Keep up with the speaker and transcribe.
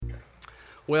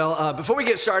Before we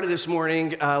get started this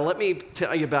morning, let me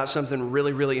tell you about something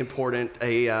really, really important,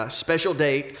 a special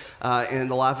date in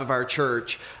the life of our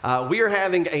church. We are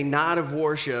having a night of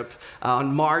worship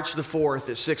on March the 4th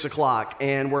at 6 o'clock,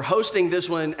 and we're hosting this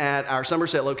one at our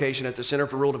Somerset location at the Center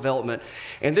for Rural Development.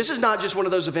 And this is not just one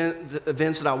of those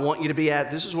events that I want you to be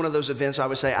at. This is one of those events I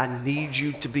would say I need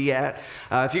you to be at.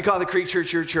 If you call the Creek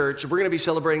Church your church, we're going to be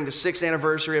celebrating the 6th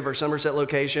anniversary of our Somerset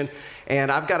location,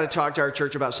 and I've got to talk to our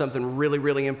church about something really,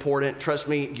 really important. Trust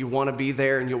me, you want to be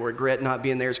there and you'll regret not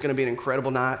being there. It's going to be an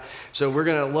incredible night. So we're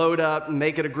going to load up,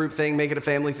 make it a group thing, make it a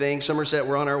family thing. Somerset,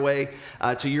 we're on our way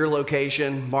to your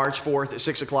location March 4th at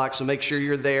 6 o'clock. So make sure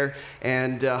you're there,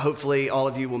 and hopefully all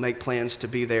of you will make plans to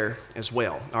be there as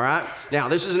well. All right? Now,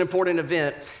 this is an important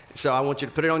event. So I want you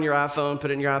to put it on your iPhone,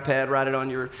 put it in your iPad, write it on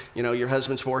your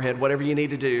husband's forehead, whatever you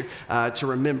need to do to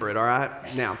remember it, all right?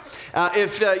 Now,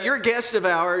 if you're a guest of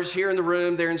ours here in the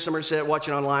room, there in Somerset,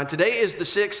 watching online, today is the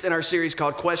 6th in our series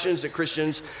called Questions That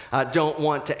Christians Don't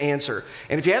Want to Answer.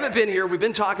 And if you haven't been here, we've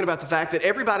been talking about the fact that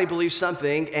everybody believes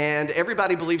something, and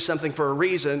everybody believes something for a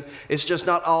reason. It's just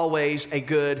not always a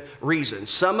good reason.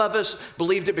 Some of us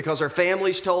believed it because our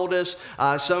families told us.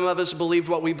 Some of us believed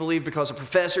what we believed because a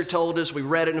professor told us. We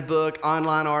read it in a book,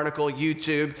 online article,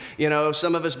 YouTube.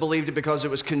 Some of us believed it because it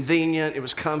was convenient, it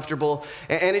was comfortable,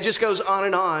 and it just goes on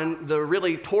and on, the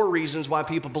really poor reasons why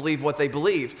people believe what they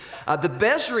believe. The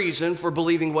best reason for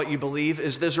believing what you believe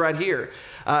is this right here.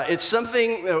 It's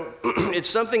something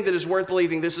that is worth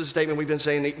believing. This is a statement we've been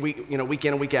saying week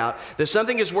in and week out, that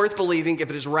something is worth believing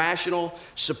if it is rational,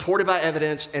 supported by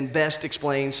evidence, and best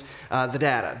explains the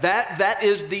data. That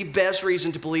is the best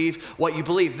reason to believe what you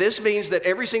believe. This means that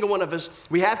every single one of us,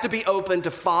 we have to be open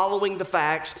to following the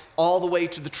facts all the way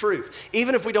to the truth,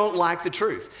 even if we don't like the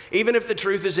truth, even if the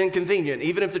truth is inconvenient,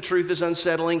 even if the truth is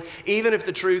unsettling, even if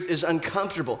the truth is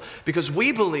uncomfortable, because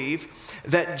we believe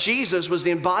that Jesus was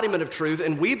the embodiment of truth,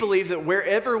 and we believe that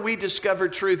wherever we discover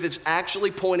truth, it's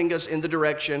actually pointing us in the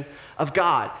direction of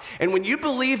God. And when you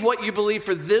believe what you believe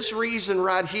for this reason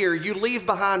right here, you leave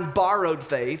behind borrowed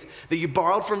faith that you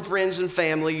borrowed from friends and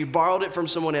family, you borrowed it from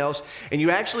someone else, and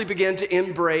you actually begin to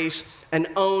embrace an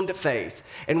owned faith.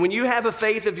 And when you have a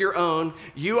faith of your own,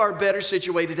 you are better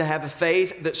situated to have a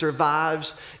faith that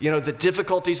survives, the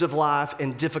difficulties of life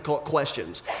and difficult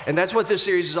questions. And that's what this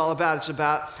series is all about. It's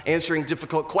about answering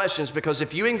difficult questions, because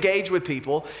if you engage with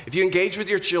people, if you engage with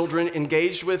your children,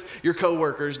 engage with your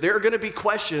coworkers, there are going to be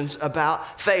questions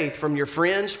about faith from your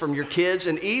friends, from your kids,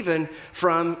 and even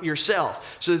from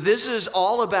yourself. So this is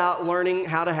all about learning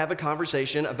how to have a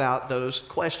conversation about those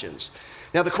questions.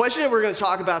 Now, the question that we're going to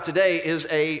talk about today is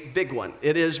a big one.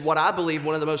 It is what I believe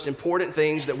one of the most important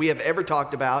things that we have ever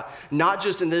talked about, not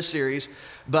just in this series,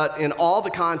 but in all the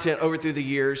content over through the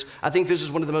years. I think this is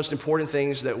one of the most important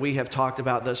things that we have talked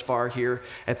about thus far here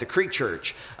at the Creek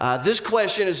Church. This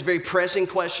question is a very pressing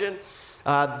question.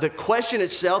 The question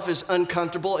itself is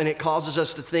uncomfortable, and it causes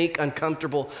us to think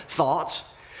uncomfortable thoughts.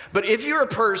 But if you're a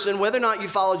person, whether or not you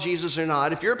follow Jesus or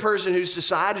not, if you're a person who's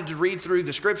decided to read through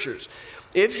the scriptures,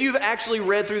 if you've actually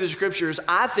read through the scriptures,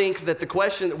 I think that the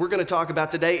question that we're going to talk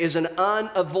about today is an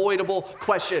unavoidable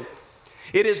question.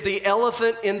 It is the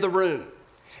elephant in the room.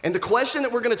 And the question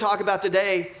that we're going to talk about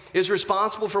today is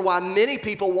responsible for why many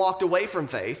people walked away from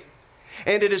faith.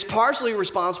 And it is partially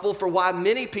responsible for why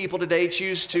many people today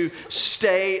choose to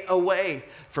stay away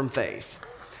from faith.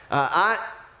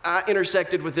 I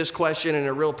intersected with this question in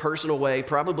a real personal way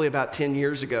probably about 10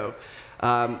 years ago.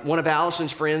 One of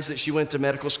Allison's friends that she went to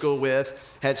medical school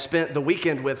with had spent the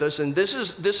weekend with us, and this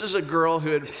is a girl who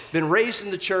had been raised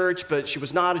in the church, but she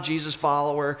was not a Jesus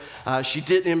follower. She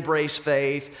didn't embrace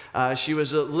faith. She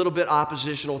was a little bit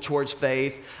oppositional towards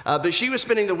faith, but she was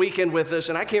spending the weekend with us,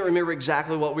 and I can't remember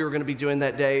exactly what we were going to be doing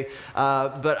that day,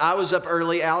 but I was up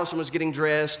early. Allison was getting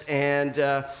dressed, and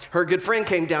her good friend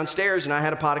came downstairs, and I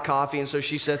had a pot of coffee, and so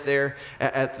she sat there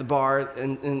at the bar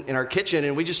in our kitchen,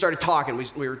 and we just started talking.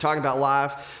 We were talking about life,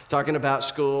 talking about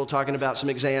school, talking about some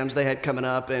exams they had coming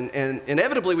up, and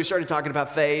inevitably we started talking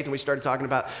about faith, and we started talking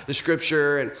about the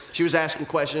scripture, and she was asking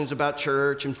questions about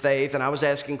church and faith, and I was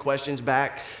asking questions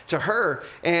back to her,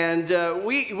 and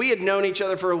we had known each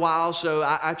other for a while, so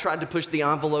I tried to push the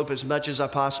envelope as much as I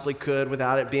possibly could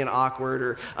without it being awkward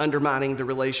or undermining the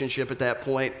relationship at that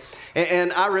point.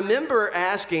 And I remember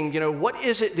asking, what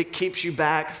is it that keeps you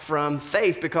back from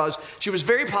faith? Because she was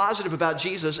very positive about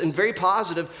Jesus and very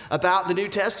positive about the New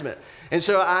Testament. And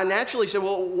so I naturally said,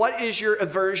 well, what is your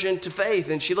aversion to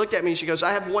faith? And she looked at me and she goes,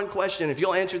 I have one question. If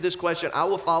you'll answer this question, I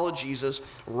will follow Jesus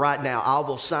right now. I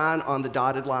will sign on the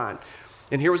dotted line.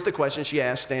 And here was the question she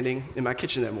asked standing in my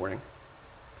kitchen that morning.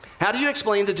 How do you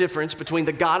explain the difference between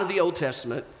the God of the Old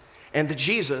Testament and the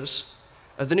Jesus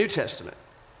of the New Testament.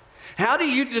 How do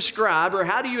you describe or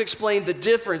how do you explain the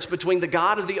difference between the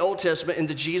God of the Old Testament and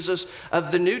the Jesus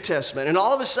of the New Testament? And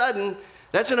all of a sudden,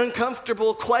 that's an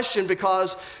uncomfortable question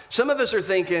because some of us are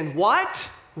thinking, what?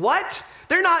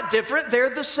 They're not different, they're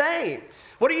the same.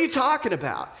 What are you talking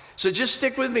about? So just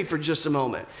stick with me for just a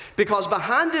moment, because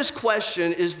behind this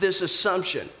question is this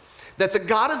assumption that the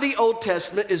God of the Old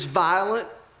Testament is violent,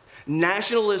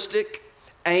 nationalistic,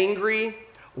 angry,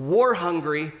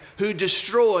 war-hungry, who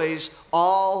destroys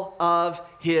all of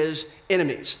his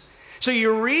enemies. So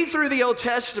you read through the Old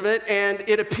Testament, and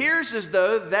it appears as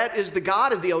though that is the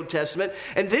God of the Old Testament.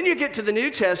 And then you get to the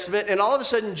New Testament, and all of a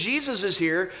sudden Jesus is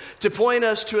here to point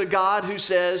us to a God who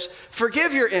says,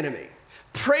 forgive your enemy,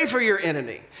 pray for your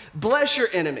enemy, bless your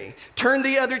enemy, turn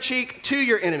the other cheek to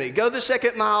your enemy, go the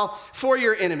second mile for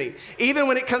your enemy. Even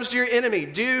when it comes to your enemy,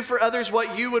 do for others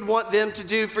what you would want them to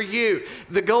do for you.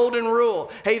 The golden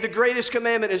rule. Hey, the greatest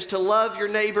commandment is to love your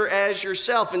neighbor as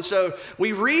yourself. And so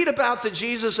we read about the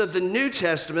Jesus of the New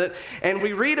Testament, and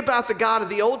we read about the God of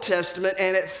the Old Testament,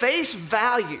 and at face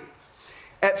value,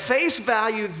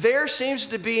 there seems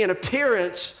to be an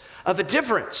appearance of a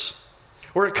difference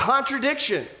or a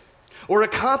contradiction or a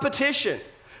competition.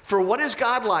 For what is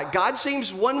God like? God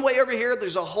seems one way over here.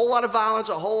 There's a whole lot of violence,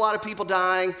 a whole lot of people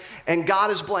dying, and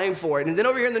God is blamed for it. And then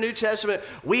over here in the New Testament,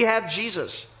 we have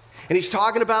Jesus. And he's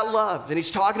talking about love, and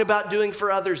he's talking about doing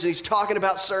for others, and he's talking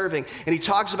about serving, and he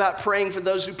talks about praying for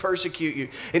those who persecute you,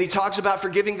 and he talks about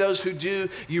forgiving those who do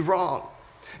you wrong.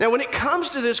 Now, when it comes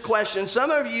to this question,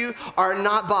 some of you are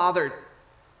not bothered.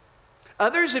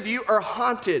 Others of you are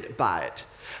haunted by it.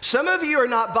 Some of you are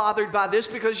not bothered by this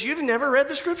because you've never read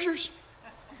the scriptures.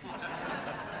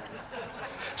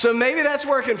 So maybe that's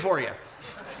working for you.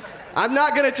 I'm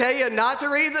not going to tell you not to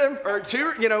read them or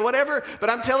to, whatever, but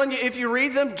I'm telling you, if you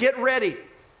read them, get ready.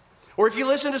 Or if you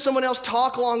listen to someone else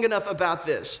talk long enough about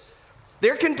this,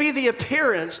 there can be the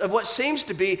appearance of what seems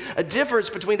to be a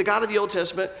difference between the God of the Old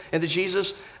Testament and the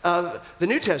Jesus of the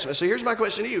New Testament. So here's my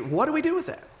question to you. What do we do with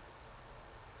that?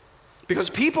 Because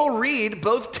people read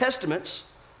both testaments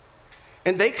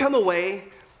and they come away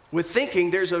with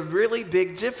thinking there's a really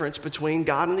big difference between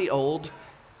God in the Old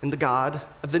and the God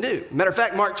of the New. Matter of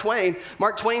fact, Mark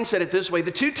Twain said it this way: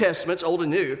 the two testaments, Old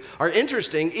and New, are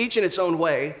interesting, each in its own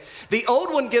way. The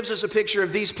Old one gives us a picture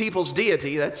of these people's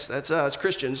deity, that's us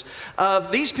Christians,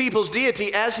 of these people's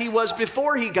deity as he was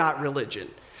before he got religion.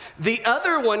 The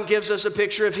other one gives us a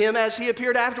picture of him as he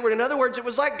appeared afterward. In other words, it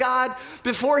was like God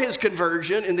before his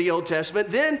conversion in the Old Testament.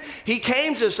 Then he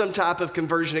came to some type of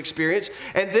conversion experience,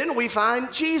 and then we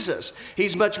find Jesus.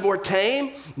 He's much more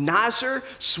tame, nicer,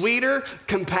 sweeter,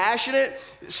 compassionate.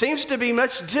 Seems to be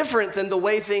much different than the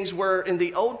way things were in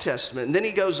the Old Testament. And then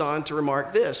he goes on to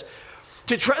remark this: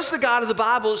 to trust the God of the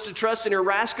Bible is to trust an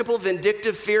irascible,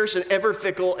 vindictive, fierce, and ever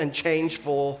fickle and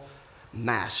changeful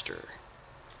master.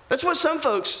 That's what some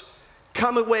folks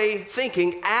come away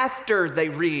thinking after they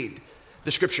read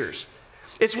the scriptures.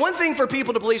 It's one thing for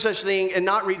people to believe such a thing and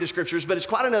not read the scriptures, but it's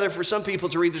quite another for some people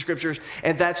to read the scriptures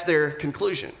and that's their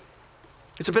conclusion.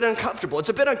 It's a bit uncomfortable. It's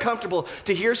a bit uncomfortable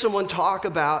to hear someone talk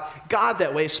about God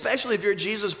that way, especially if you're a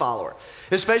Jesus follower,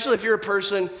 especially if you're a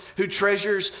person who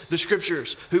treasures the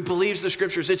scriptures, who believes the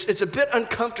scriptures. It's a bit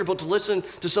uncomfortable to listen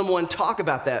to someone talk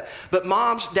about that. But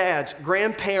moms, dads,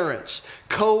 grandparents,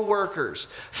 co-workers,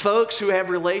 folks who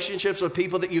have relationships with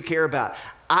people that you care about,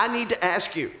 I need to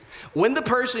ask you, when the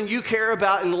person you care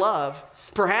about and love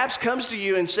perhaps comes to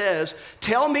you and says,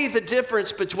 tell me the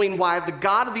difference between why the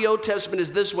God of the Old Testament is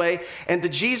this way and the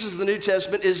Jesus of the New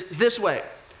Testament is this way,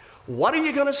 what are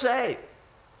you going to say?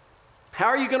 How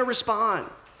are you going to respond?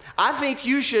 I think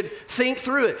you should think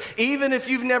through it, even if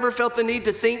you've never felt the need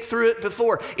to think through it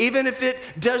before, even if it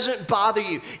doesn't bother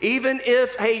you, even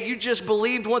if, hey, you just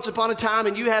believed once upon a time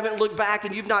and you haven't looked back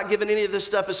and you've not given any of this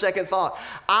stuff a second thought.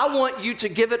 I want you to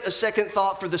give it a second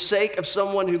thought for the sake of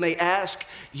someone who may ask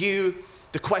you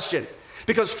the question.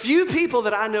 Because few people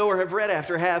that I know or have read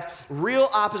after have real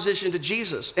opposition to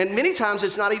Jesus. And many times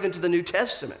it's not even to the New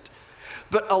Testament.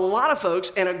 But a lot of folks,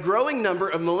 and a growing number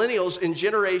of millennials and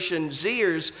Generation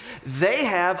Zers, they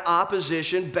have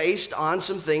opposition based on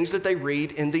some things that they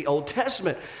read in the Old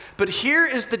Testament. But here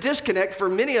is the disconnect for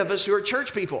many of us who are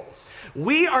church people.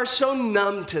 We are so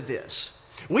numb to this.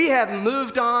 We have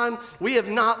moved on. We have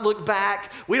not looked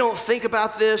back. We don't think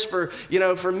about this for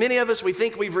many of us, we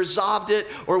think we've resolved it,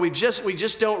 or we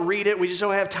just don't read it. We just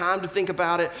don't have time to think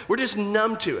about it. We're just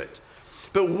numb to it.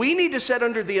 But we need to set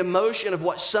under the emotion of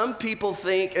what some people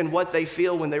think and what they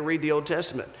feel when they read the Old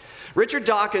Testament. Richard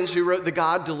Dawkins, who wrote The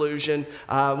God Delusion,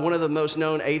 one of the most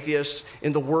known atheists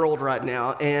in the world right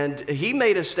now, and he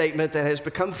made a statement that has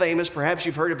become famous. Perhaps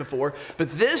you've heard it before, but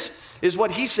this is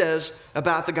what he says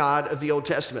about the God of the Old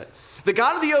Testament. The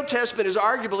God of the Old Testament is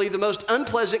arguably the most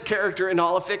unpleasant character in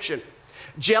all of fiction.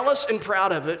 Jealous and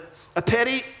proud of it, a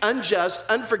petty, unjust,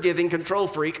 unforgiving control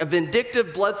freak, a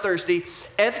vindictive, bloodthirsty,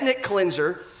 ethnic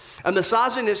cleanser, a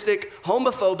misogynistic,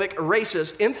 homophobic,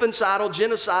 racist, infanticidal,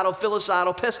 genocidal,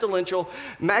 filicidal, pestilential,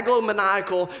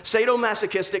 megalomaniacal,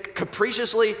 sadomasochistic,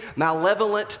 capriciously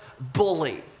malevolent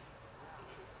bully.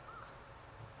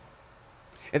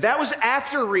 And that was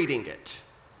after reading it.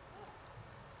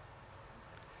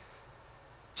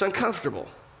 It's uncomfortable.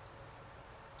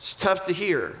 It's tough to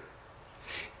hear.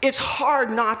 It's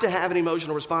hard not to have an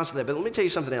emotional response to that, but let me tell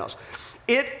you something else.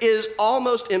 It is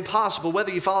almost impossible,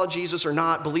 whether you follow Jesus or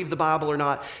not, believe the Bible or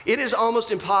not, it is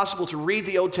almost impossible to read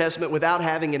the Old Testament without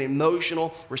having an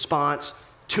emotional response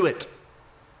to it.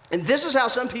 And this is how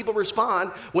some people respond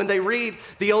when they read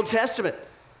the Old Testament.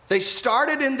 They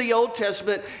started in the Old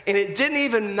Testament, and it didn't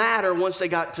even matter once they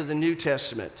got to the New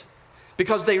Testament,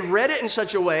 because they read it in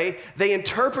such a way, they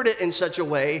interpret it in such a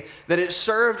way that it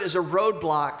served as a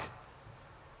roadblock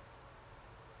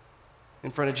in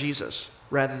front of Jesus,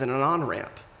 rather than an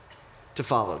on-ramp to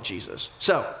follow Jesus.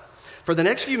 So, for the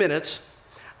next few minutes,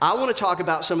 I want to talk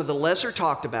about some of the lesser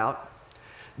talked about,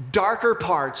 darker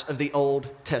parts of the Old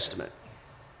Testament.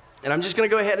 And I'm just going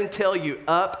to go ahead and tell you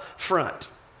up front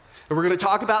that we're going to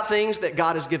talk about things that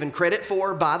God has given credit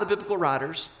for by the biblical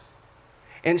writers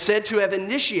and said to have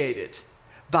initiated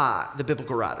by the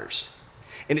biblical writers.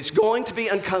 And it's going to be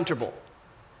uncomfortable.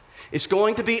 It's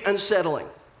going to be unsettling.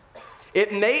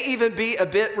 It may even be a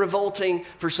bit revolting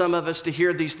for some of us to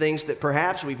hear these things that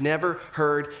perhaps we've never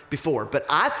heard before. But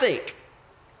I think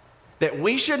that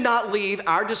we should not leave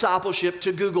our discipleship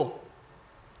to Google.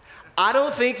 I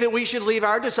don't think that we should leave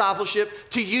our discipleship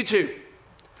to YouTube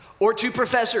or to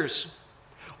professors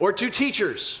or to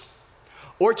teachers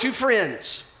or to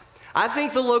friends. I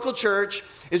think the local church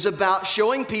is about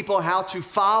showing people how to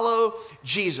follow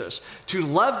Jesus, to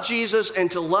love Jesus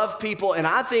and to love people. And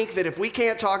I think that if we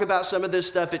can't talk about some of this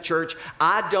stuff at church,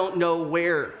 I don't know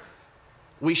where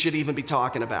we should even be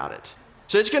talking about it.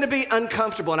 So it's going to be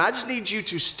uncomfortable, and I just need you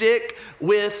to stick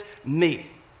with me,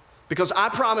 because I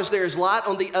promise there is light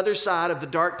on the other side of the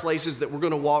dark places that we're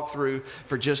going to walk through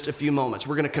for just a few moments.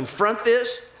 We're going to confront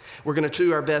this. We're going to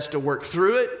do our best to work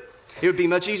through it. It would be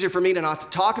much easier for me to not to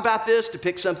talk about this, to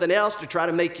pick something else, to try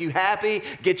to make you happy,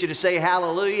 get you to say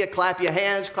hallelujah, clap your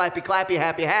hands, clappy, clappy,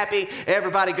 happy, happy,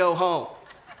 everybody go home.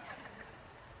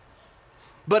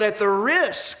 But at the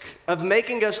risk of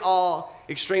making us all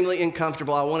extremely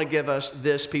uncomfortable, I want to give us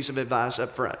this piece of advice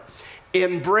up front.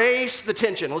 Embrace the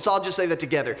tension. Let's all just say that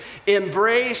together.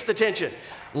 Embrace the tension.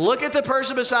 Look at the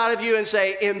person beside of you and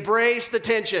say, embrace the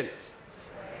tension.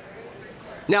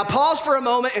 Now pause for a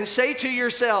moment and say to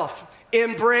yourself,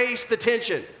 embrace the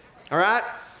tension, all right?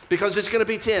 Because it's going to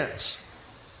be tense.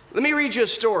 Let me read you a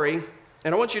story,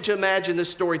 and I want you to imagine this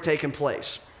story taking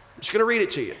place. I'm just going to read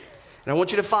it to you, and I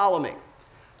want you to follow me.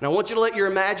 And I want you to let your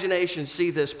imagination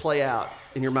see this play out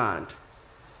in your mind.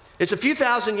 It's a few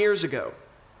thousand years ago.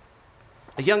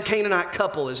 A young Canaanite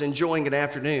couple is enjoying an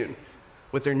afternoon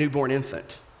with their newborn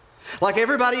infant. Like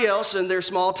everybody else in their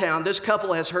small town, this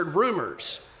couple has heard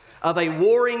rumors of a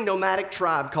warring nomadic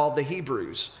tribe called the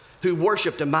Hebrews, who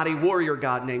worshiped a mighty warrior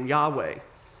god named Yahweh.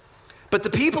 But the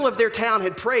people of their town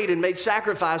had prayed and made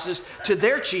sacrifices to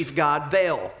their chief god,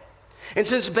 Baal. And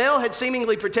since Baal had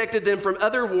seemingly protected them from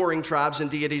other warring tribes and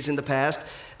deities in the past,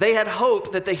 they had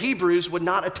hoped that the Hebrews would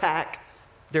not attack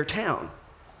their town.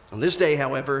 On this day,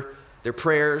 however, their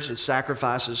prayers and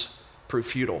sacrifices proved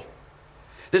futile.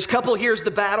 This couple hears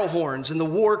the battle horns and the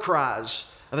war cries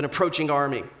of an approaching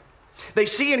army. They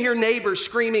see and hear neighbors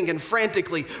screaming and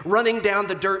frantically running down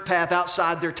the dirt path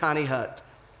outside their tiny hut.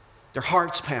 Their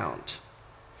hearts pound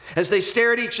as they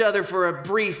stare at each other for a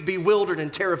brief, bewildered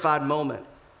and terrified moment.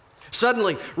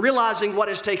 Suddenly, realizing what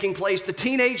is taking place, the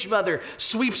teenage mother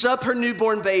sweeps up her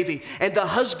newborn baby, and the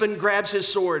husband grabs his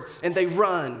sword, and they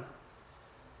run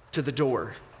to the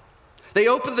door. They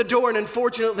open the door, and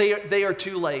unfortunately, they are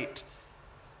too late.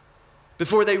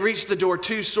 Before they reach the door,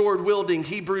 two sword-wielding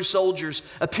Hebrew soldiers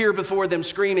appear before them,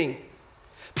 screaming,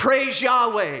 "Praise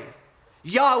Yahweh!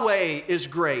 Yahweh is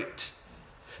great."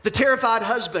 The terrified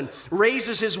husband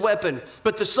raises his weapon,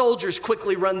 but the soldiers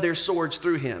quickly run their swords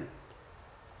through him.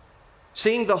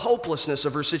 Seeing the hopelessness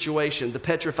of her situation, the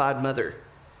petrified mother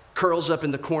curls up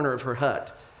in the corner of her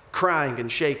hut, crying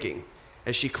and shaking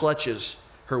as she clutches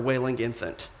her wailing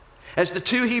infant. As the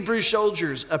two Hebrew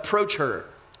soldiers approach her,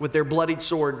 with their bloodied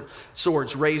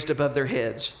swords raised above their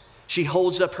heads. She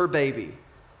holds up her baby,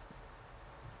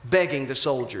 begging the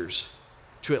soldiers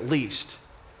to at least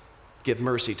give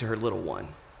mercy to her little one.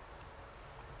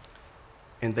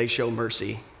 And they show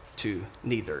mercy to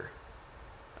neither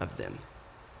of them.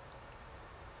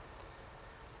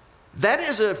 That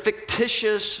is a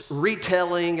fictitious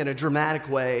retelling in a dramatic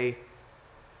way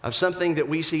of something that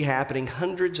we see happening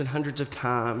hundreds and hundreds of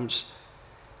times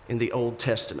in the Old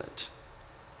Testament.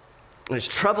 And it's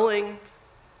troubling,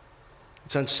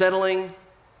 it's unsettling,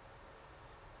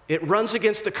 it runs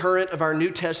against the current of our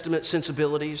New Testament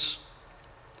sensibilities.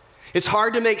 It's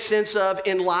hard to make sense of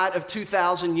in light of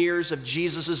 2,000 years of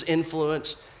Jesus'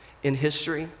 influence in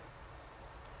history.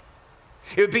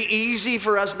 It would be easy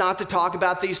for us not to talk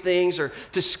about these things or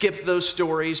to skip those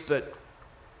stories, but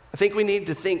I think we need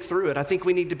to think through it. I think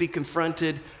we need to be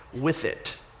confronted with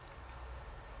it.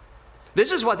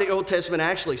 This is what the Old Testament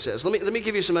actually says. Let me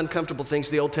give you some uncomfortable things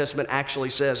the Old Testament actually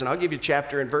says, and I'll give you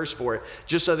chapter and verse for it,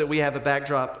 just so that we have a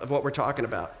backdrop of what we're talking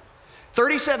about.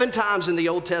 37 times in the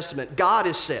Old Testament, God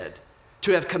is said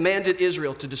to have commanded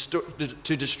Israel to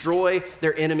destroy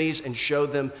their enemies and show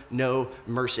them no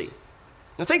mercy.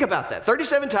 Now think about that.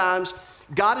 37 times,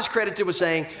 God is credited with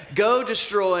saying, go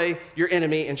destroy your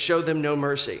enemy and show them no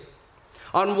mercy.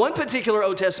 On one particular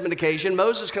Old Testament occasion,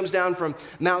 Moses comes down from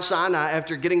Mount Sinai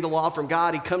after getting the law from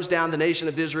God. He comes down, the nation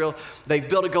of Israel. They've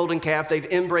built a golden calf. They've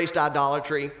embraced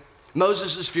idolatry.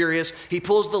 Moses is furious. He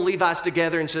pulls the Levites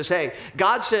together and says, hey,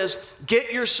 God says,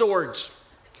 get your swords,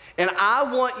 and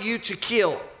I want you to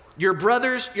kill your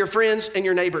brothers, your friends, and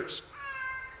your neighbors.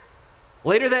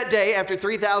 Later that day, after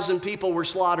 3,000 people were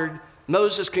slaughtered,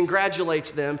 Moses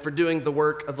congratulates them for doing the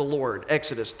work of the Lord.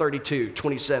 Exodus 32,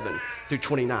 27 through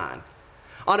 29.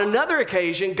 On another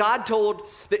occasion, God told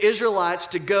the Israelites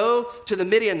to go to the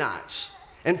Midianites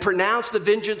and pronounce the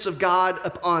vengeance of God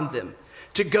upon them,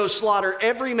 to go slaughter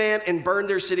every man and burn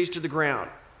their cities to the ground.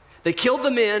 They killed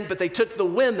the men, but they took the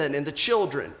women and the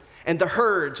children and the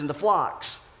herds and the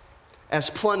flocks as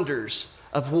plunders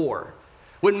of war.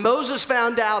 When Moses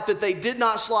found out that they did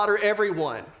not slaughter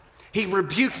everyone, he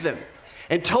rebuked them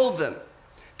and told them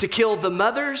to kill the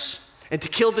mothers and to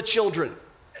kill the children,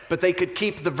 but they could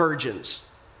keep the virgins.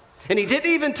 And he didn't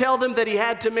even tell them that he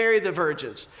had to marry the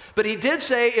virgins. But he did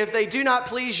say, if they do not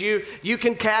please you, you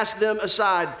can cast them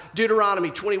aside.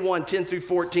 Deuteronomy 21, 10 through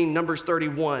 14, Numbers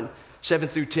 31, 7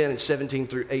 through 10, and 17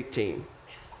 through 18.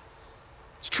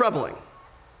 It's troubling.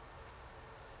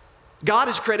 God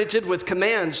is credited with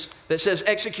commands that says,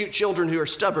 execute children who are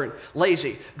stubborn,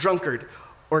 lazy, drunkard,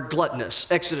 or gluttonous.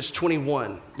 Exodus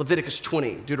 21, Leviticus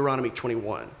 20, Deuteronomy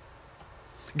 21.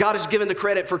 God is given the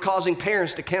credit for causing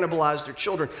parents to cannibalize their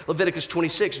children. Leviticus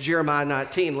 26, Jeremiah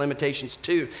 19, Lamentations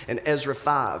 2, and Ezra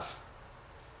 5.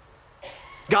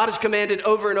 God is commanded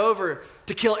over and over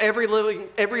to kill every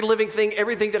living thing,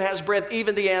 everything that has breath,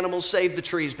 even the animals, save the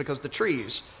trees, because the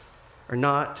trees are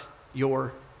not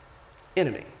your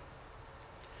enemy.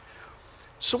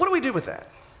 So what do we do with that?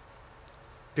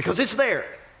 Because it's there.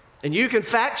 And you can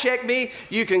fact check me,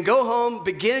 you can go home,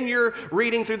 begin your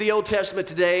reading through the Old Testament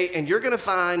today, and you're going to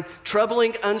find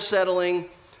troubling, unsettling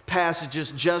passages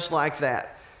just like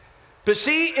that. But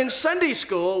see, in Sunday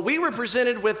school, we were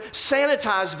presented with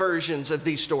sanitized versions of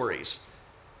these stories.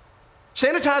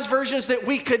 Sanitized versions that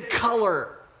we could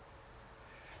color.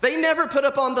 They never put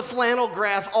up on the flannel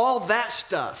graph all that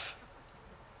stuff.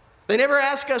 They never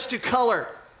ask us to color.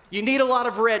 You need a lot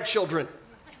of red, children.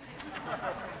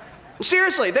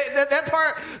 Seriously, that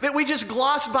part that we just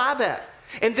glossed by that.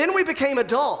 And then we became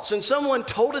adults and someone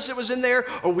told us it was in there,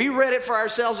 or we read it for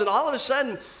ourselves, and all of a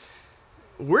sudden,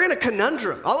 we're in a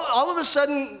conundrum. All of a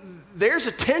sudden, there's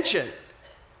a tension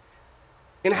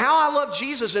in how I love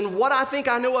Jesus and what I think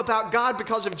I know about God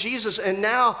because of Jesus. And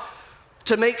now,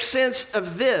 to make sense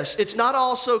of this, it's not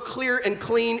all so clear and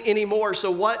clean anymore. So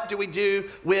what do we do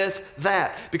with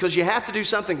that? Because you have to do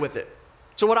something with it.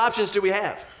 So what options do we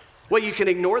have? Well, you can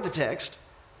ignore the text.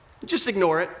 Just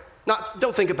ignore it.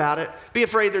 Don't think about it. Be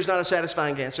afraid there's not a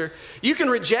satisfying answer. You can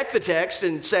reject the text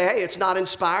and say, hey, it's not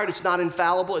inspired, it's not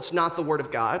infallible, it's not the Word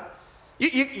of God.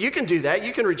 You can do that.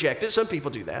 You can reject it. Some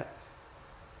people do that.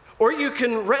 Or you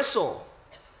can wrestle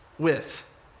with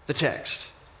the text.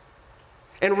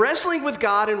 And wrestling with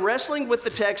God and wrestling with the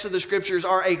text of the Scriptures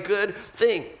are a good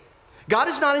thing. God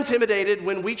is not intimidated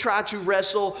when we try to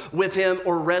wrestle with him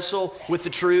or wrestle with the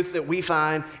truth that we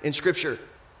find in Scripture.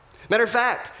 Matter of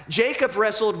fact, Jacob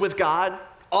wrestled with God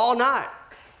all night,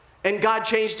 and God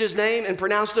changed his name and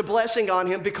pronounced a blessing on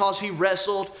him because he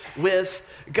wrestled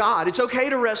with God. It's okay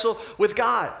to wrestle with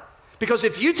God, because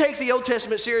if you take the Old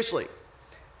Testament seriously,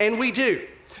 and we do,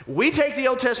 We take the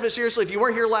Old Testament seriously. If you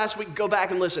weren't here last week, go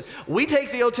back and listen. We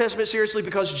take the Old Testament seriously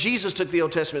because Jesus took the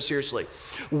Old Testament seriously.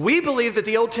 We believe that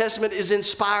the Old Testament is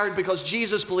inspired because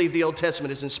Jesus believed the Old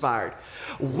Testament is inspired.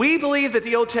 We believe that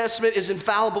the Old Testament is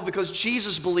infallible because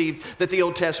Jesus believed that the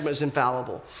Old Testament is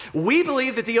infallible. We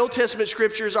believe that the Old Testament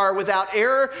scriptures are without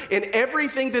error in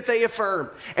everything that they affirm,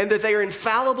 and that they are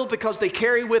infallible because they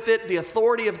carry with it the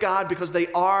authority of God, because they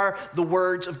are the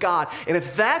words of God. And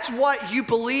if that's what you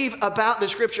believe about the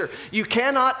scripture, you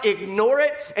cannot ignore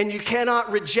it and you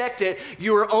cannot reject it.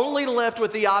 You are only left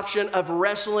with the option of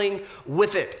wrestling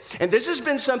with it. And this has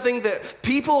been something that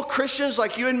people, Christians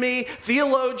like you and me,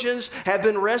 theologians, have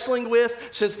been wrestling with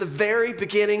since the very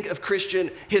beginning of Christian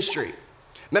history.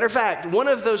 Matter of fact, one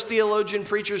of those theologian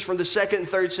preachers from the 2nd and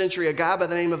 3rd century, a guy by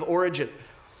the name of Origen,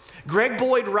 Greg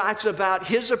Boyd writes about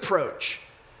his approach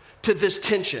to this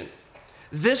tension.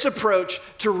 This approach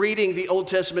to reading the Old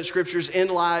Testament scriptures in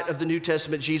light of the New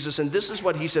Testament Jesus, and this is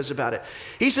what he says about it.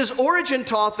 He says, Origen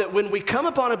taught that when we come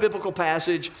upon a biblical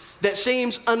passage that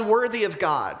seems unworthy of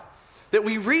God, that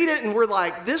we read it and we're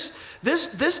like, this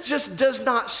just does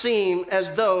not seem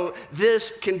as though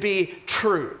this can be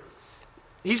true.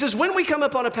 He says, when we come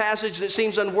upon a passage that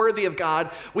seems unworthy of God,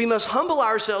 we must humble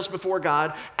ourselves before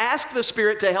God, ask the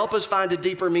Spirit to help us find a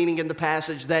deeper meaning in the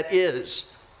passage that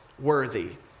is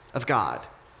worthy of God.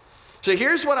 So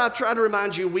here's what I've tried to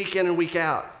remind you week in and week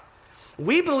out.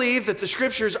 We believe that the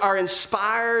scriptures are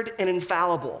inspired and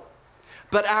infallible,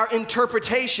 but our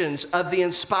interpretations of the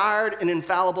inspired and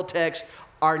infallible text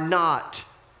are not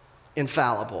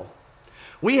infallible.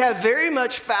 We have very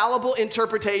much fallible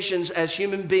interpretations as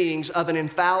human beings of an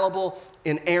infallible,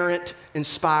 inerrant,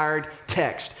 inspired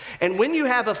text. And when you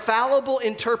have a fallible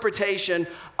interpretation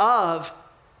of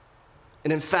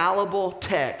an infallible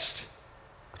text,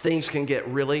 things can get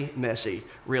really messy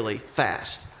really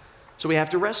fast. So we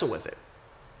have to wrestle with it.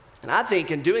 And I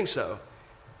think in doing so,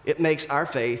 it makes our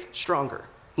faith stronger.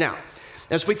 Now,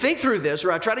 as we think through this,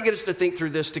 or I try to get us to think through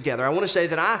this together, I want to say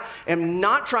that I am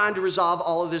not trying to resolve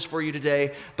all of this for you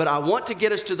today, but I want to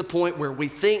get us to the point where we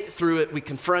think through it, we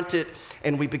confront it,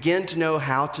 and we begin to know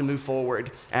how to move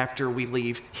forward after we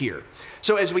leave here.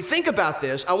 So as we think about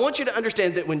this, I want you to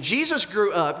understand that when Jesus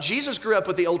grew up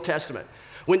with the Old Testament.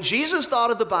 When Jesus thought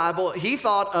of the Bible, he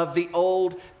thought of the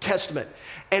Old Testament.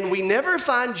 And we never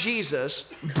find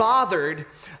Jesus bothered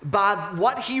by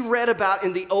what he read about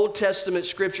in the Old Testament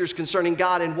scriptures concerning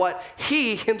God and what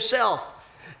he himself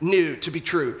knew to be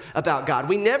true about God.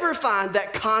 We never find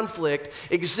that conflict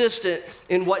existent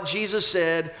in what Jesus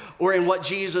said or in what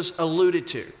Jesus alluded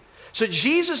to. So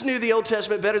Jesus knew the Old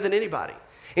Testament better than anybody,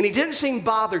 and he didn't seem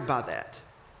bothered by that.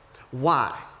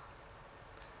 Why?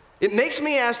 It makes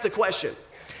me ask the question,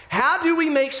 how do we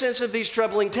make sense of these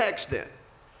troubling texts then?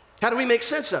 How do we make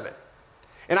sense of it?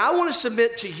 And I want to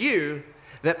submit to you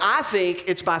that I think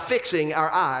it's by fixing our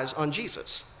eyes on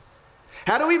Jesus.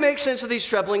 How do we make sense of these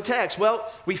troubling texts? Well,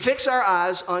 we fix our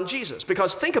eyes on Jesus,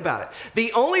 because think about it.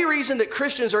 The only reason that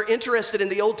Christians are interested in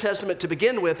the Old Testament to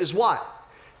begin with is what?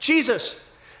 Jesus.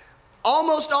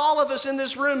 Almost all of us in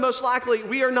this room, most likely,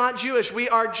 we are not Jewish. We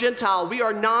are Gentile. We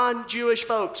are non-Jewish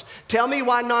folks. Tell me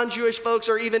why non-Jewish folks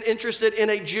are even interested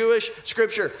in a Jewish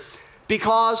scripture.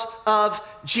 Because of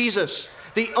Jesus.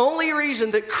 The only reason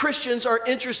that Christians are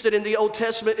interested in the Old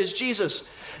Testament is Jesus.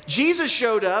 Jesus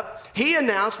showed up. He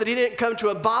announced that he didn't come to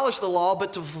abolish the law,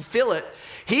 but to fulfill it.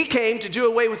 He came to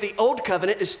do away with the old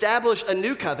covenant, establish a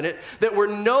new covenant, that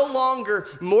we're no longer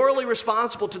morally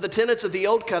responsible to the tenets of the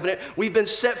old covenant. We've been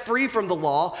set free from the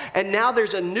law, and now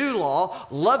there's a new law.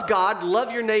 Love God,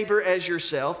 love your neighbor as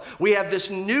yourself. We have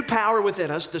this new power within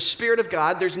us, the Spirit of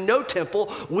God. There's no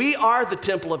temple. We are the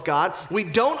temple of God. We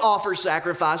don't offer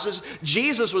sacrifices.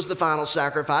 Jesus was the final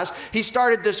sacrifice. He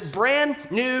started this brand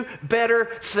new, better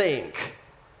thing.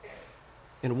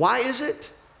 And why is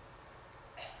it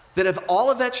that if all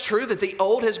of that's true, that the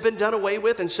old has been done away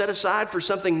with and set aside for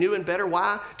something new and better?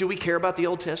 Why do we care about the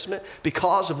Old Testament?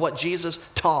 Because of what Jesus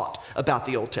taught about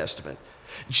the Old Testament.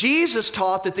 Jesus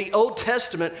taught that the Old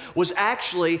Testament was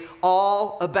actually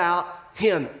all about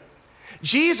him.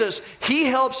 Jesus, he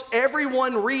helps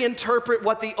everyone reinterpret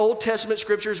what the Old Testament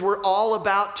scriptures were all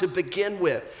about to begin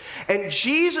with. And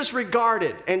Jesus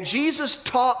regarded, and Jesus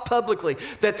taught publicly,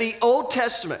 that the Old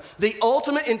Testament, the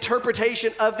ultimate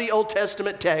interpretation of the Old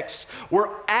Testament texts, were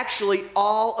actually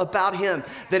all about him,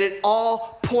 that it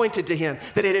all pointed to him,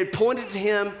 that it had pointed to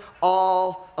him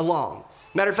all along.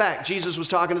 Matter of fact, Jesus was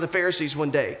talking to the Pharisees one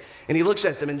day, and he looks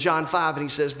at them in John 5, and he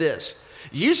says this,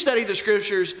 "You study the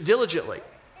scriptures diligently,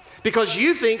 because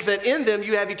you think that in them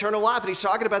you have eternal life." And he's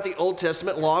talking about the Old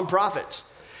Testament law and prophets.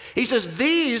 He says,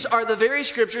 these are the very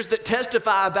scriptures that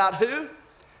testify about who?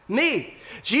 Me.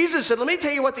 Jesus said, let me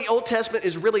tell you what the Old Testament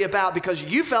is really about, because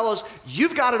you fellows,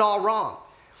 you've got it all wrong.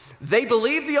 They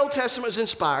believed the Old Testament was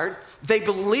inspired. They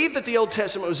believed that the Old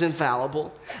Testament was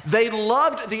infallible. They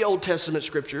loved the Old Testament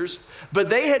scriptures, but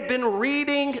they had been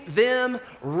reading them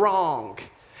wrong.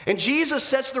 And Jesus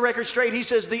sets the record straight. He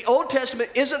says the Old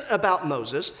Testament isn't about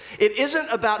Moses. It isn't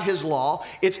about his law.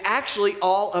 It's actually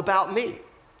all about me.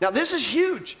 Now, this is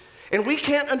huge. And we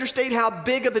can't understate how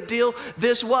big of a deal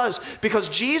this was, because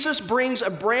Jesus brings a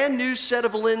brand new set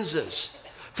of lenses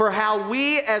for how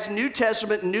we as New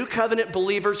Testament, New Covenant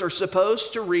believers are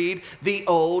supposed to read the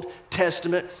Old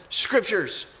Testament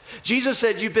scriptures. Jesus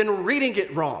said, you've been reading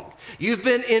it wrong. You've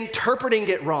been interpreting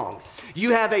it wrong.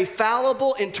 You have a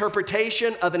fallible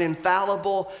interpretation of an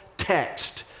infallible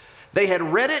text. They had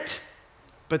read it,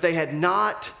 but they had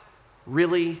not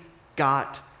really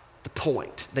got the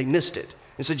point. They missed it.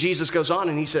 And so Jesus goes on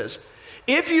and he says,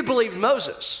 if you believed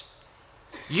Moses,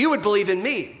 you would believe in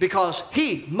me, because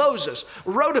he, Moses,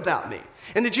 wrote about me.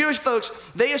 And the Jewish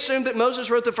folks, they assumed that Moses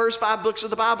wrote the first 5 books of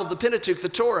the Bible, the Pentateuch, the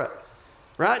Torah,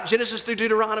 right? Genesis through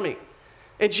Deuteronomy.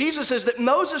 And Jesus says that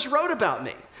Moses wrote about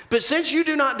me. But since you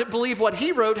do not believe what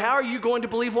he wrote, how are you going to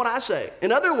believe what I say?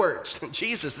 In other words,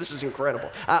 Jesus, this is incredible.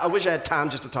 I wish I had time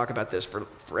just to talk about this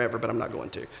forever, but I'm not going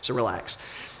to, so relax.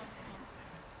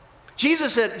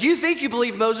 Jesus said, you think you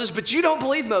believe Moses, but you don't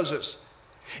believe Moses.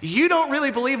 You don't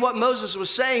really believe what Moses was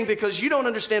saying because you don't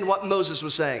understand what Moses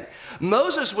was saying.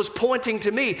 Moses was pointing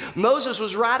to me. Moses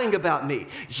was writing about me.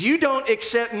 You don't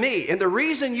accept me. And the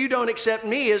reason you don't accept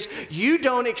me is you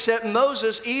don't accept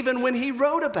Moses even when he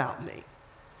wrote about me.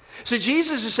 So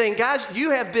Jesus is saying, guys,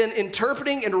 you have been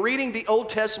interpreting and reading the Old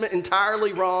Testament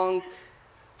entirely wrong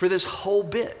for this whole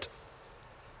bit.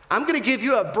 I'm going to give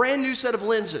you a brand new set of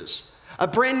lenses, a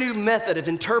brand new method of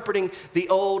interpreting the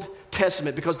Old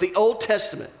Testament, because the Old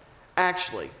Testament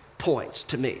actually points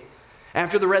to me.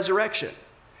 After the resurrection,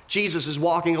 Jesus is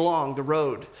walking along the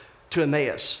road to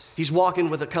Emmaus. He's walking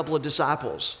with a couple of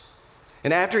disciples.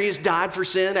 And after he has died for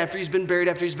sin, after he's been buried,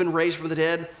 after he's been raised from the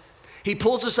dead, he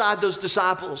pulls aside those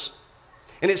disciples.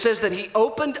 And it says that he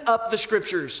opened up the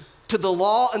scriptures to the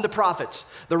law and the prophets,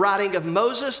 the writing of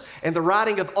Moses and the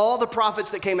writing of all the prophets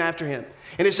that came after him.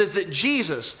 And it says that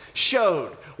Jesus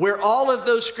showed where all of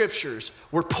those scriptures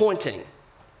were pointing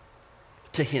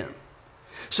to him.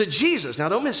 So Jesus, now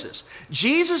don't miss this,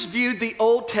 Jesus viewed the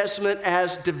Old Testament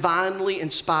as divinely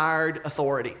inspired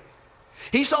authority.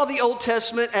 He saw the Old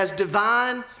Testament as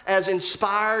divine, as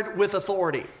inspired with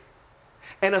authority.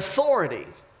 An authority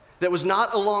that was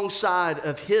not alongside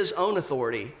of his own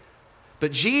authority,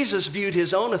 but Jesus viewed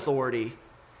his own authority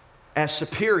as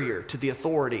superior to the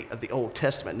authority of the Old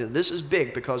Testament. Now, this is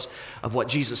big because of what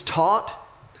Jesus taught,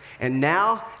 and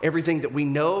now everything that we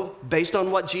know based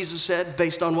on what Jesus said,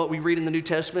 based on what we read in the New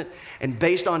Testament, and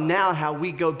based on now how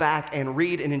we go back and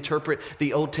read and interpret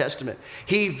the Old Testament.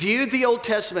 He viewed the Old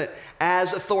Testament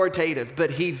as authoritative,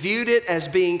 but he viewed it as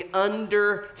being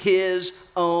under his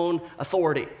own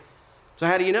authority. So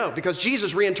how do you know? Because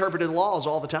Jesus reinterpreted the laws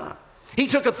all the time. He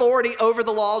took authority over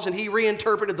the laws and he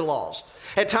reinterpreted the laws.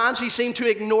 At times he seemed to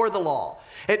ignore the law.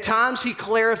 At times he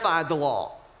clarified the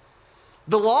law.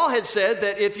 The law had said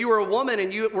that if you were a woman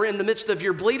and you were in the midst of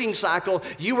your bleeding cycle,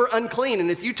 you were unclean.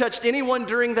 And if you touched anyone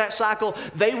during that cycle,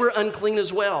 they were unclean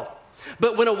as well.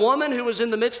 But when a woman who was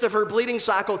in the midst of her bleeding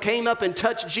cycle came up and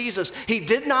touched Jesus, he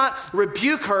did not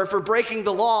rebuke her for breaking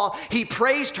the law. He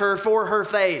praised her for her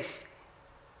faith,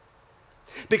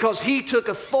 because he took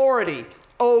authority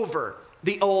over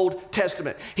the Old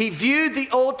Testament. He viewed the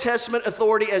Old Testament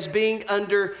authority as being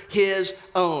under his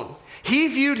own. He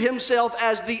viewed himself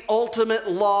as the ultimate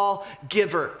law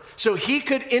giver. So he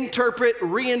could interpret,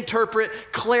 reinterpret,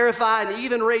 clarify, and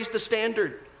even raise the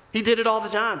standard. He did it all the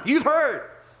time. You've heard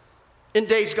in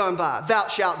days gone by, thou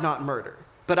shalt not murder.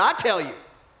 But I tell you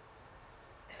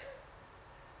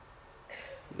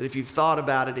that if you've thought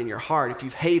about it in your heart, if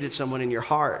you've hated someone in your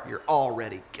heart, you're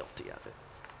already guilty of it.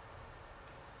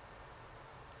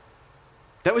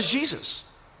 That was Jesus.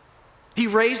 He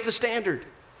raised the standard.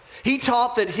 He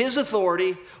taught that his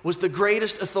authority was the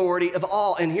greatest authority of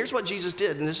all. And here's what Jesus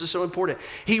did, and this is so important.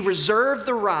 He reserved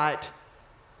the right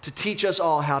to teach us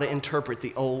all how to interpret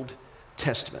the Old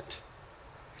Testament.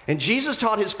 And Jesus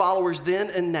taught his followers then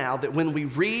and now that when we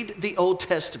read the Old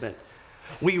Testament,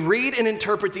 we read and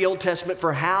interpret the Old Testament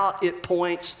for how it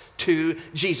points to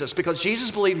Jesus. Because Jesus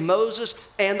believed Moses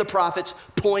and the prophets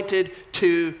pointed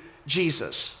to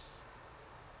Jesus.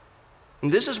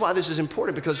 And this is why this is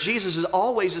important, because Jesus is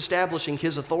always establishing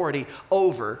his authority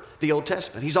over the Old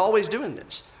Testament. He's always doing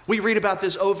this. We read about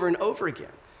this over and over again.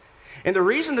 And the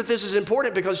reason that this is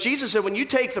important, because Jesus said when you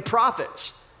take the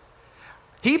prophets,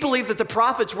 He believed that the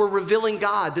prophets were revealing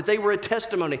God, that they were a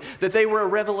testimony, that they were a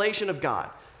revelation of God.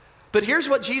 But here's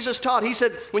what Jesus taught. He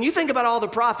said, when you think about all the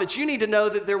prophets, you need to know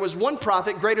that there was one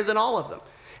prophet greater than all of them.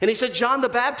 And he said, John the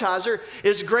Baptizer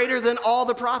is greater than all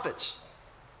the prophets.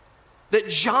 That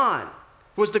John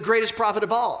was the greatest prophet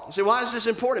of all. You say, why is this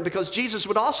important? Because Jesus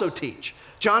would also teach.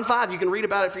 John 5, you can read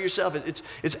about it for yourself.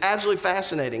 It's absolutely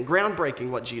fascinating, groundbreaking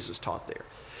what Jesus taught there.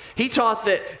 He taught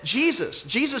that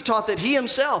Jesus taught that he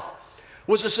himself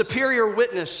was a superior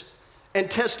witness and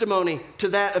testimony to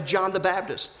that of John the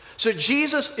Baptist. So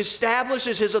Jesus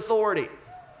establishes his authority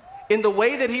in the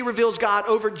way that he reveals God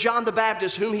over John the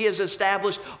Baptist, whom he has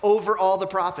established over all the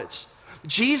prophets.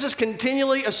 Jesus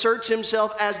continually asserts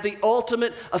himself as the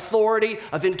ultimate authority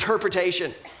of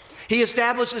interpretation. He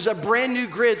establishes a brand new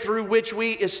grid through which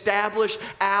we establish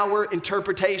our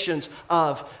interpretations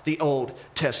of the Old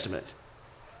Testament.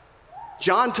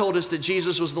 John told us that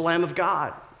Jesus was the Lamb of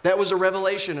God. That was a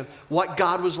revelation of what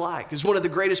God was like. It's one of the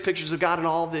greatest pictures of God in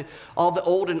all the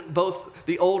Old and both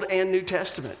the Old and New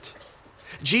Testament.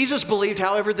 Jesus believed,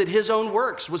 however, that his own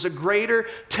works was a greater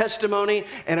testimony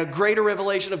and a greater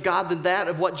revelation of God than that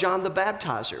of what John the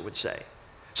Baptizer would say.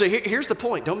 So here's the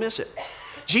point. Don't miss it.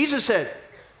 Jesus said,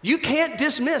 you can't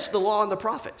dismiss the law and the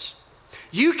prophets.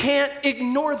 You can't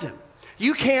ignore them.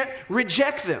 You can't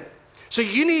reject them. So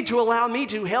you need to allow me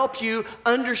to help you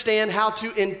understand how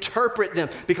to interpret them.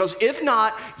 Because if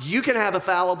not, you can have a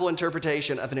fallible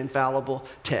interpretation of an infallible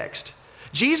text.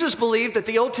 Jesus believed that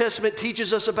the Old Testament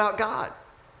teaches us about God.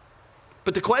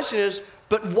 But the question is,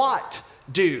 but what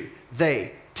do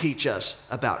they teach us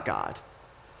about God?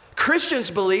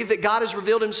 Christians believe that God has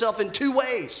revealed himself in two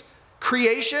ways: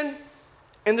 creation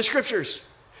and the scriptures.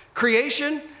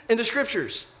 Creation and the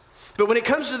scriptures. But when it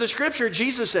comes to the scripture,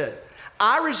 Jesus said,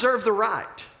 I reserve the right,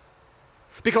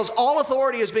 because all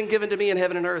authority has been given to me in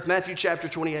heaven and earth, Matthew chapter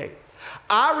 28.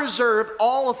 I reserve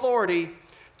all authority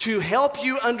to help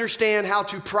you understand how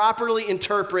to properly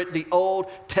interpret the Old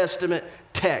Testament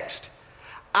text.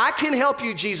 I can help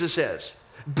you, Jesus says,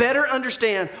 better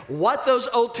understand what those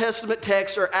Old Testament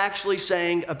texts are actually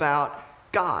saying about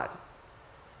God,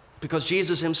 because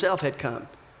Jesus himself had come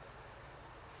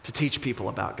to teach people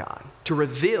about God, to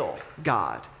reveal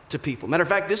God to people. Matter of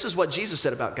fact, this is what Jesus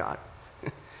said about God.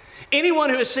 Anyone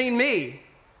who has seen me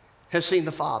has seen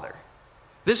the Father.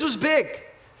 This was big.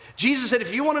 Jesus said,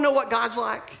 if you want to know what God's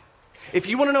like, if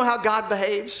you want to know how God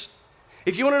behaves,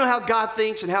 if you want to know how God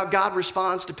thinks and how God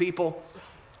responds to people,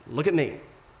 look at me.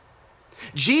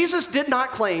 Jesus did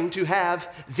not claim to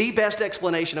have the best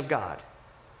explanation of God.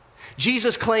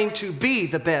 Jesus claimed to be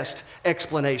the best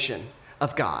explanation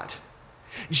of God.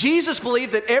 Jesus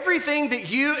believed that everything that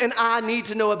you and I need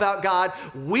to know about God,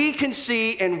 we can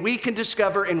see and we can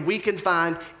discover and we can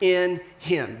find in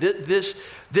him.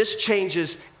 This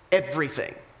changes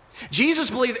everything. Jesus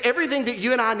believed everything that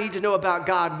you and I need to know about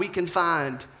God, we can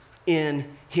find in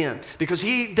him, because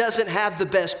he doesn't have the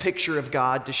best picture of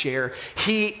God to share.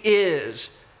 He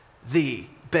is the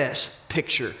best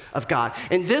picture of God.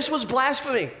 And this was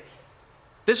blasphemy.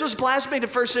 This was blasphemy to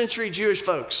first century Jewish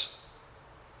folks.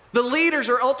 The leaders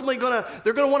are ultimately going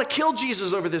to want to kill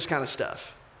Jesus over this kind of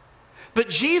stuff. But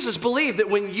Jesus believed that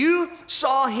when you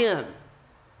saw him,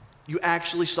 you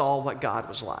actually saw what God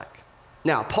was like.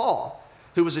 Now, Paul,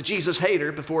 who was a Jesus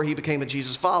hater before he became a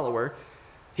Jesus follower,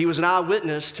 he was an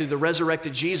eyewitness to the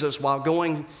resurrected Jesus while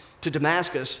going to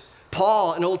Damascus.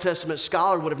 Paul, an Old Testament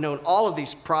scholar, would have known all of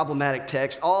these problematic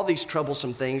texts, all these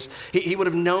troublesome things. He would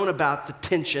have known about the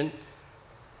tension.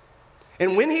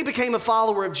 And when he became a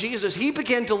follower of Jesus, he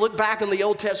began to look back on the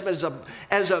Old Testament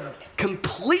as a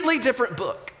completely different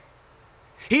book.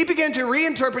 He began to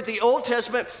reinterpret the Old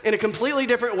Testament in a completely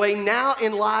different way now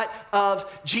in light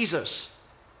of Jesus.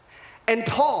 And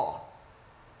Paul,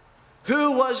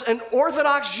 who was an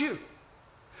Orthodox Jew,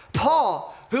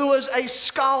 Paul, who was a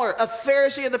scholar, a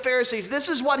Pharisee of the Pharisees, this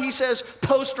is what he says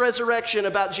post-resurrection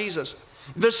about Jesus.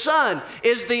 The Son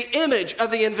is the image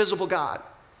of the invisible God.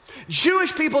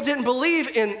 Jewish people didn't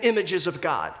believe in images of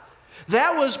God.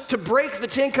 That was to break the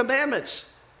 10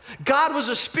 Commandments. God was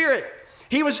a spirit.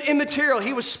 He was immaterial.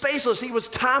 He was spaceless. He was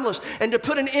timeless. And to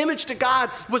put an image to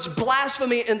God was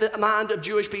blasphemy in the mind of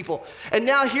Jewish people. And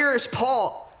now here is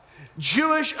Paul,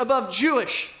 Jewish above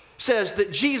Jewish, says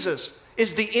that Jesus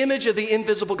is the image of the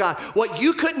invisible God. What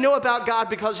you couldn't know about God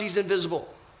because he's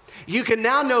invisible, you can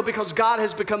now know because God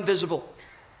has become visible.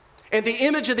 And the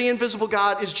image of the invisible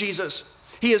God is Jesus.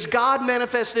 He is God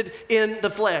manifested in the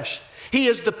flesh. He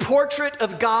is the portrait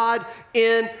of God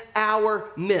in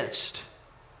our midst.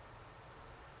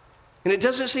 And it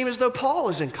doesn't seem as though Paul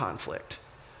is in conflict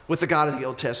with the God of the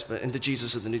Old Testament and the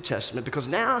Jesus of the New Testament, because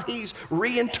now he's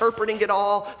reinterpreting it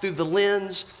all through the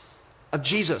lens of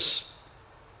Jesus.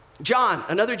 John,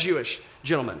 another Jewish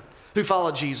gentleman who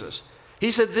followed Jesus,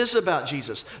 he said this about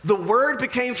Jesus: the Word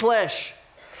became flesh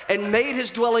and made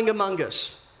his dwelling among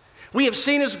us. We have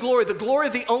seen his glory, the glory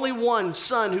of the only one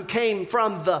Son who came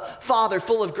from the Father,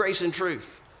 full of grace and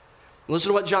truth. Listen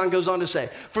to what John goes on to say.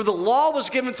 For the law was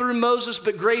given through Moses,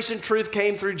 but grace and truth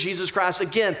came through Jesus Christ.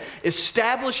 Again,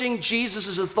 establishing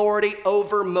Jesus' authority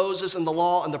over Moses and the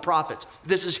law and the prophets.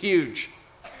 This is huge.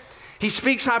 He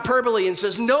speaks hyperbole and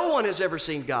says no one has ever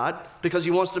seen God, because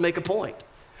he wants to make a point.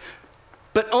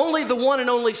 But only the one and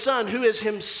only Son, who is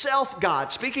himself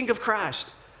God, speaking of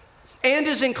Christ, and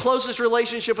is in closest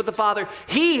relationship with the Father,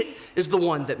 he is the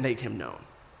one that made him known.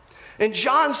 And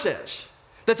John says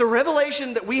that the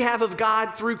revelation that we have of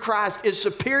God through Christ is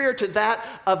superior to that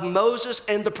of Moses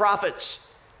and the prophets.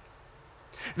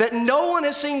 That no one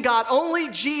has seen God, only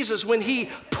Jesus, when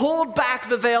he pulled back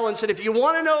the veil and said, if you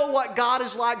want to know what God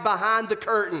is like behind the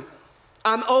curtain,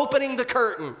 I'm opening the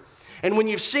curtain. And when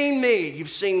you've seen me,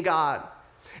 you've seen God.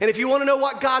 And if you want to know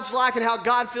what God's like and how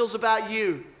God feels about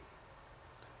you,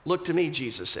 look to me,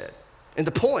 Jesus said. And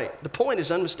the point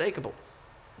is unmistakable.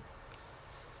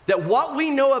 That what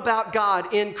we know about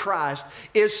God in Christ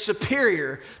is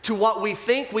superior to what we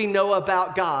think we know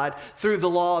about God through the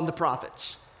law and the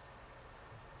prophets.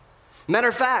 Matter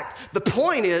of fact, the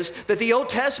point is that the Old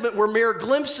Testament were mere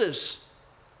glimpses.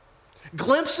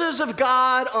 Glimpses of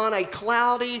God on a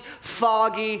cloudy,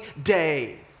 foggy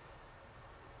day.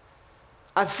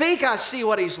 I think I see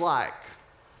what he's like.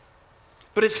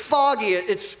 But it's foggy,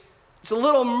 it's a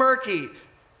little murky.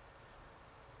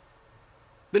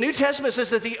 The New Testament says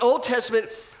that the Old Testament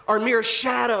are mere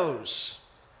shadows.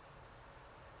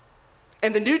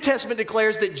 And the New Testament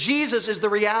declares that Jesus is the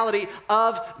reality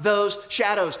of those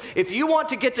shadows. If you want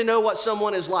to get to know what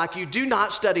someone is like, you do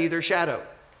not study their shadow.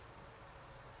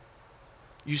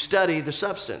 You study the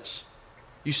substance.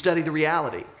 You study the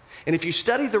reality. And if you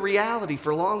study the reality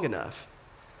for long enough,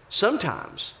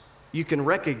 sometimes you can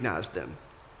recognize them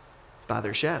by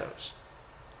their shadows.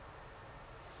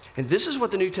 And this is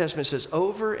what the New Testament says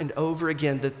over and over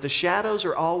again, that the shadows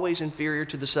are always inferior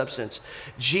to the substance.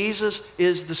 Jesus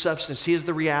is the substance. He is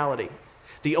the reality.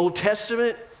 The Old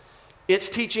Testament, its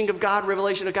teaching of God,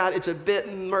 revelation of God, it's a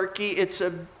bit murky. It's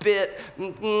a bit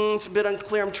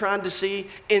unclear. I'm trying to see.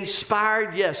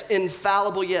 Inspired, yes.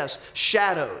 Infallible, yes.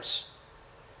 Shadows,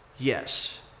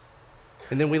 yes.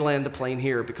 And then we land the plane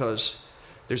here because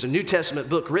there's a New Testament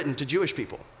book written to Jewish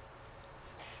people.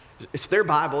 It's their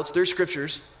Bible. It's their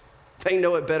scriptures. They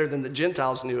know it better than the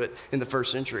Gentiles knew it in the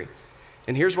first century.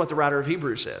 And here's what the writer of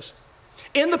Hebrews says.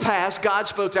 In the past, God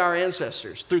spoke to our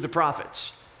ancestors through the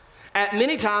prophets at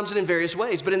many times and in various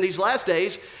ways. But in these last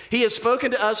days, he has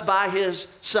spoken to us by his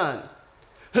Son,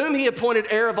 whom he appointed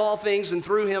heir of all things, and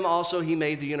through him also he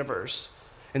made the universe.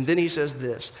 And then he says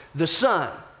this: the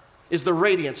Son is the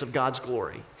radiance of God's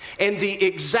glory and the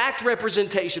exact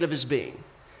representation of his being,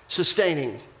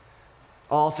 sustaining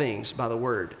all things by the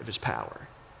word of his power.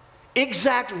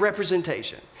 Exact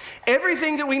representation.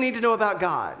 Everything that we need to know about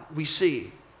God, we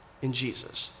see in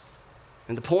Jesus.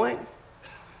 And the point?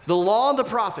 The law and the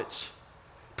prophets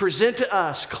present to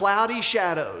us cloudy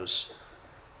shadows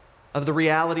of the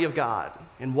reality of God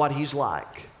and what he's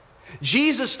like.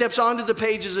 Jesus steps onto the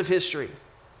pages of history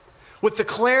with the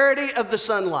clarity of the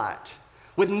sunlight,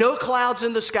 with no clouds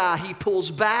in the sky. He pulls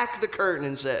back the curtain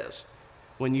and says,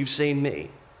 when you've seen me,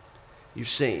 you've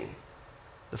seen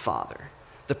the Father.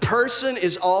 The person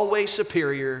is always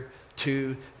superior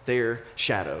to their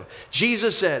shadow.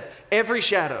 Jesus said, every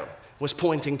shadow was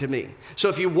pointing to me. So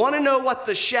if you want to know what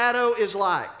the shadow is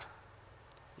like,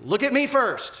 look at me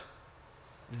first,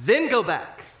 then go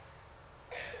back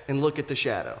and look at the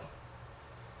shadow.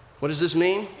 What does this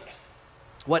mean?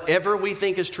 Whatever we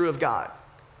think is true of God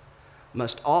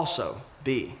must also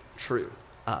be true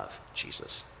of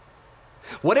Jesus.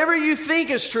 Whatever you think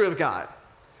is true of God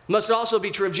must also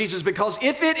be true of Jesus, because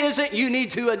if it isn't, you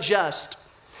need to adjust.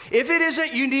 If it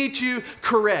isn't, you need to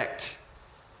correct.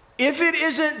 If it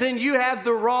isn't, then you have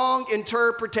the wrong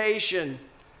interpretation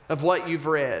of what you've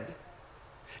read.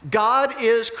 God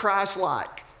is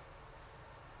Christ-like.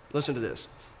 Listen to this.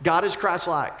 God is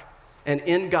Christ-like, and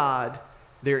in God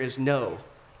there is no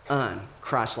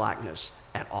un-Christ-likeness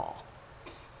at all.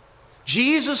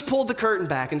 Jesus pulled the curtain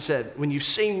back and said, when you've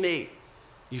seen me,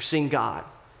 you've seen God.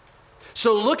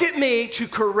 So look at me to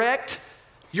correct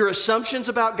your assumptions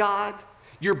about God,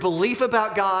 your belief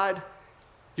about God,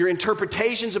 your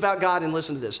interpretations about God, and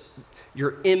listen to this,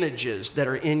 your images that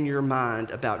are in your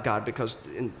mind about God, because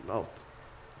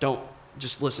don't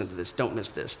just listen to this, don't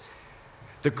miss this.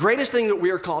 The greatest thing that we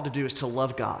are called to do is to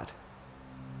love God.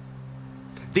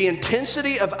 The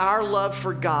intensity of our love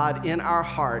for God in our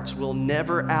hearts will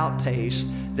never outpace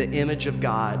the image of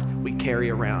God we carry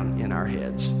around in our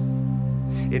heads.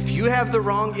 If you have the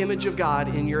wrong image of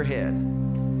God in your head,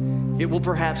 it will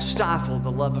perhaps stifle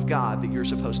the love of God that you're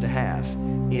supposed to have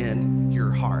in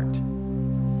your heart.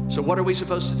 So what are we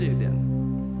supposed to do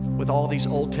then with all these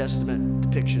Old Testament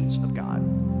depictions of God?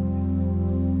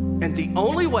 And the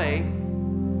only way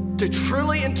to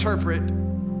truly interpret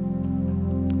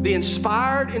the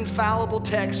inspired, infallible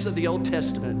texts of the Old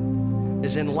Testament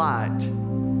is in light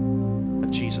of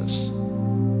Jesus.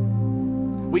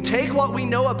 We take what we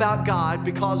know about God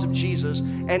because of Jesus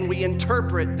and we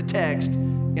interpret the text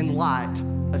in light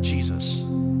of Jesus.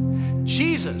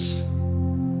 Jesus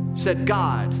said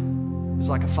God is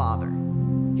like a father.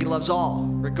 He loves all,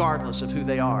 regardless of who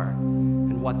they are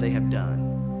and what they have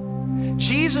done.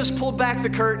 Jesus pulled back the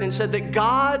curtain and said that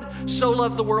God so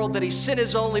loved the world that he sent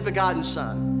his only begotten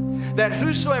Son, that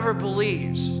whosoever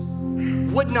believes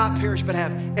would not perish but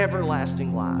have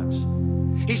everlasting lives.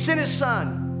 He sent his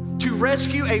Son to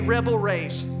rescue a rebel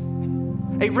race.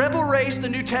 A rebel race the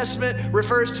New Testament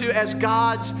refers to as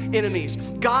God's enemies.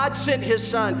 God sent his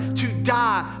Son to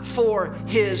die for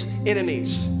his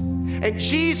enemies. And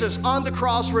Jesus on the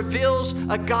cross reveals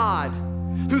a God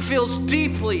who feels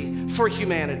deeply for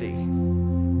humanity.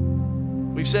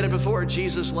 We've said it before,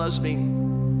 Jesus loves me.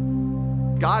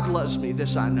 God loves me,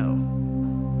 this I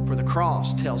know, for the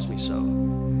cross tells me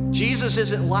so. Jesus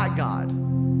isn't like God.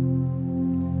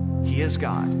 He is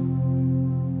God.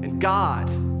 And God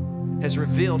has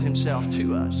revealed himself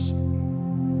to us.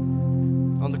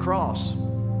 On the cross,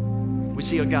 we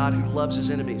see a God who loves his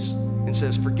enemies and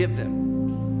says, forgive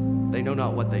them. They know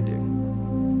not what they do.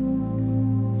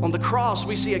 On the cross,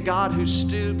 we see a God who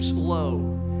stoops low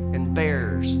and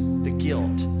bears the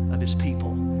guilt of his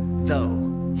people,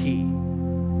 though he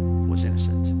was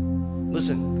innocent.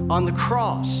 Listen, on the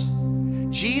cross,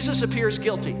 Jesus appears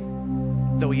guilty,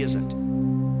 though he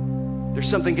isn't. There's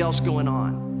something else going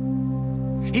on.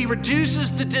 He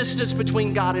reduces the distance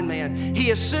between God and man.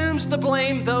 He assumes the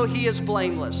blame, though he is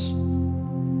blameless.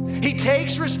 He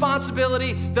takes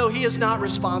responsibility, though he is not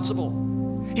responsible.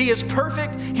 He is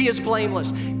perfect, he is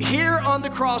blameless. Here on the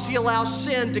cross, he allows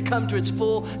sin to come to its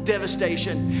full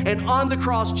devastation. And on the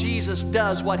cross, Jesus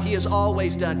does what he has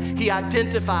always done. He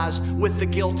identifies with the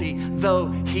guilty,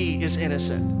 though he is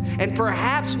innocent. And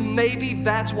perhaps maybe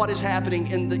that's what is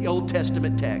happening in the Old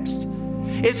Testament text.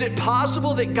 Is it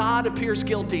possible that God appears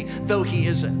guilty, though he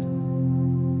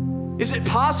isn't? Is it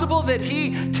possible that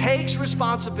he takes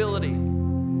responsibility,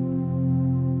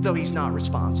 though he's not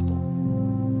responsible?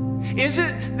 Is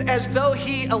it as though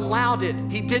he allowed it,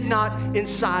 he did not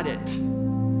incite it?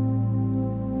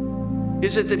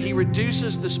 Is it that he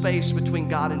reduces the space between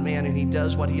God and man and he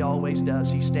does what he always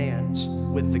does? He stands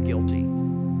with the guilty.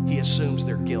 He assumes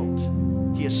their guilt.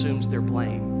 He assumes their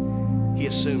blame. He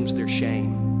assumes their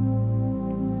shame.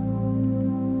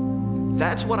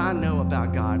 That's what I know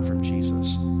about God from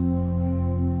Jesus.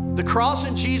 The cross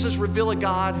and Jesus reveal a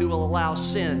God who will allow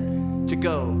sin to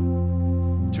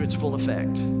go to its full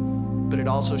effect. But it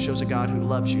also shows a God who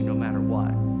loves you no matter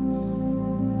what,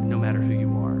 no matter who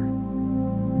you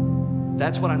are.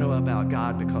 That's what I know about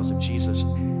God because of Jesus,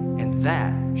 and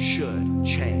that should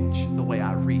change the way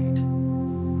I read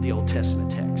the Old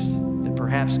Testament text. That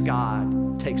perhaps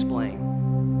God takes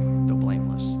blame, though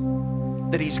blameless.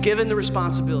 That he's given the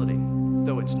responsibility,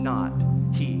 though it's not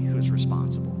he who is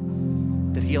responsible.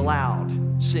 That he allowed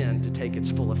sin to take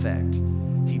its full effect.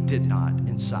 He did not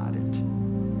incite it.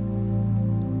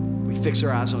 We fix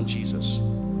our eyes on Jesus.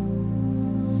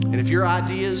 And if your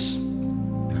ideas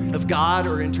of God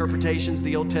or interpretations of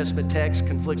the Old Testament text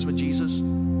conflicts with Jesus,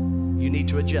 you need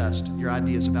to adjust your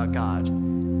ideas about God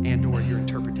and or your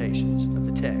interpretations of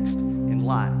the text in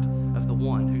light of the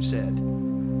one who said,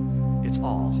 it's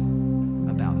all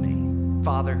about me.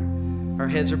 Father, our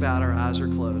heads are bowed, our eyes are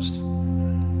closed.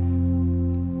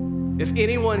 If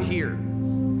anyone here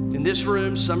in this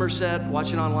room, Somerset,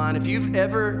 watching online, if you've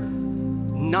ever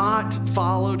not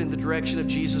followed in the direction of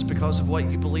Jesus because of what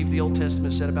you believe the Old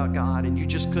Testament said about God and you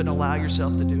just couldn't allow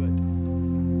yourself to do it,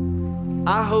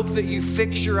 I hope that you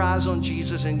fix your eyes on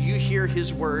Jesus and you hear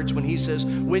his words when he says,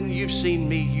 when you've seen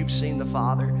me, you've seen the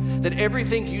Father. That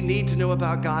everything you need to know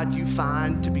about God, you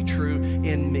find to be true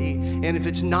in me. And if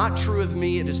it's not true of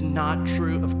me, it is not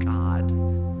true of God.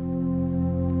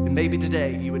 And maybe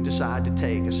today you would decide to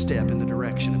take a step in the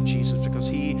direction of Jesus because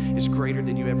he is greater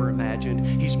than you ever imagined.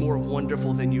 He's more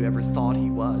wonderful than you ever thought he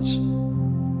was.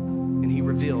 And he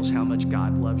reveals how much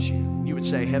God loves you. You would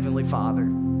say, Heavenly Father,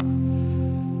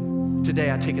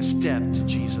 Today I take a step to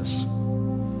Jesus.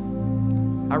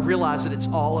 I realize that it's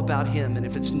all about him, and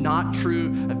if it's not true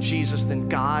of Jesus, then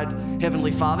God,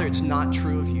 Heavenly Father, it's not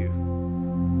true of you.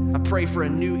 I pray for a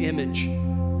new image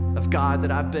of God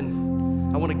that I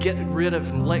want to get rid of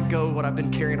and let go of what I've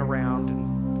been carrying around.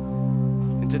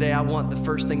 And today I want the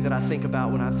first thing that I think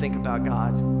about when I think about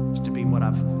God is to be what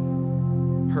I've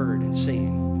heard and seen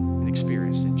and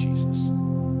experienced in Jesus.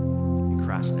 In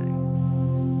Christ's name.